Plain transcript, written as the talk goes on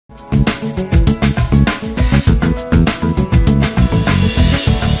కరీంనగర్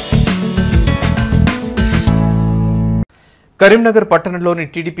పట్టణంలోని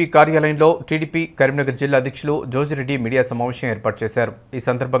టీడీపీ కార్యాలయంలో టీడీపీ కరీంనగర్ జిల్లా అధ్యక్షులు జోజిరెడ్డి మీడియా సమావేశం ఏర్పాటు చేశారు. ఈ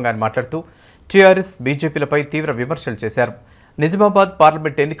సందర్భంగా ఆయన మాట్లాడుతూ టీఆర్ఎస్ బీజేపీలపై తీవ్ర విమర్శలు చేశారు. నిజామాబాద్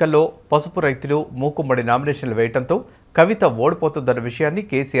పార్లమెంట్ ఎన్నికల్లో పసుపు రైతులు మూకుమ్మడి నామినేషన్లు వేయడంతో కవిత ఓడిపోతుందన్న విషయాన్ని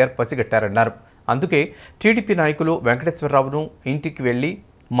కేసీఆర్ పసిగట్టారన్నారు. అందుకే టీడీపీ నాయకులు వెంకటేశ్వరరావును ఇంటికి వెళ్లి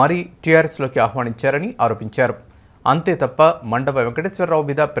మరీ టీఆర్ఎస్లోకి ఆహ్వానించారని ఆరోపించారు. అంతే తప్ప మండవ వెంకటేశ్వరరావు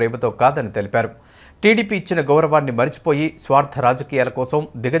మీద ప్రేమతో కాదని తెలిపారు. టీడీపీ ఇచ్చిన గౌరవాన్ని మరిచిపోయి స్వార్థ రాజకీయాల కోసం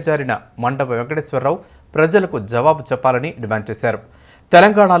దిగజారిన మండవ వెంకటేశ్వరరావు ప్రజలకు జవాబు చెప్పాలని డిమాండ్ చేశారు.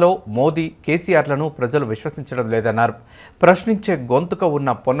 తెలంగాణలో మోదీ కేసీఆర్లను ప్రజలు విశ్వసించడం లేదన్నారు. ప్రశ్నించే గొంతుక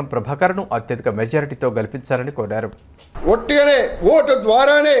ఉన్న పొన్నం ప్రభాకర్ను అత్యధిక మెజారిటీతో గెలిపించాలని కోరారు. ఒట్టిగానే ఓటు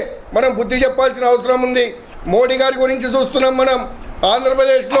ద్వారానే మనం బుద్ధి చెప్పాల్సిన అవసరం ఉంది. మోడీ గారి గురించి చూస్తున్నాం. మనం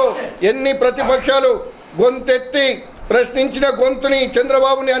ఆంధ్రప్రదేశ్లో ఎన్ని ప్రతిపక్షాలు గొంతెత్తి ప్రశ్నించిన గొంతుని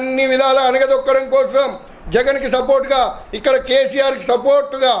చంద్రబాబుని అన్ని విధాలా అణగదొక్కడం కోసం జగన్కి సపోర్ట్గా, ఇక్కడ కేసీఆర్కి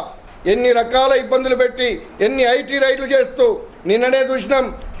సపోర్టుగా ఎన్ని రకాల ఇబ్బందులు పెట్టి ఎన్ని ఐటీ రైడ్లు చేస్తూ నిన్ననే చూసినాం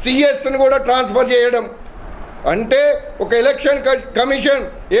సిఎస్ను కూడా ట్రాన్స్ఫర్ చేయడం. అంటే ఒక ఎలక్షన్ కమిషన్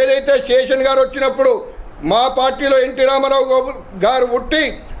ఏదైతే శేషన్ గారు వచ్చినప్పుడు మా పార్టీలో ఎన్టీ రామారావు గారు పుట్టి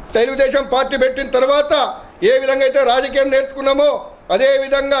తెలుగుదేశం పార్టీ పెట్టిన తర్వాత ఏ విధంగా అయితే రాజకీయం నేర్చుకున్నామో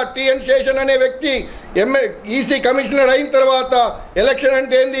అదేవిధంగా టిఎన్ శేషన్ అనే వ్యక్తి ఈసీ కమిషనర్ అయిన తర్వాత ఎలక్షన్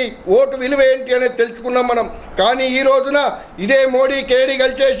అంటే ఏంది, ఓటు విలువ ఏంటి అనేది తెలుసుకున్నాం మనం. కానీ ఈ రోజున ఇదే మోడీ కేడీ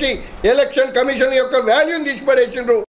కలిసేసి ఎలక్షన్ కమిషన్ యొక్క వాల్యూని తీసిపడేసిండ్రు.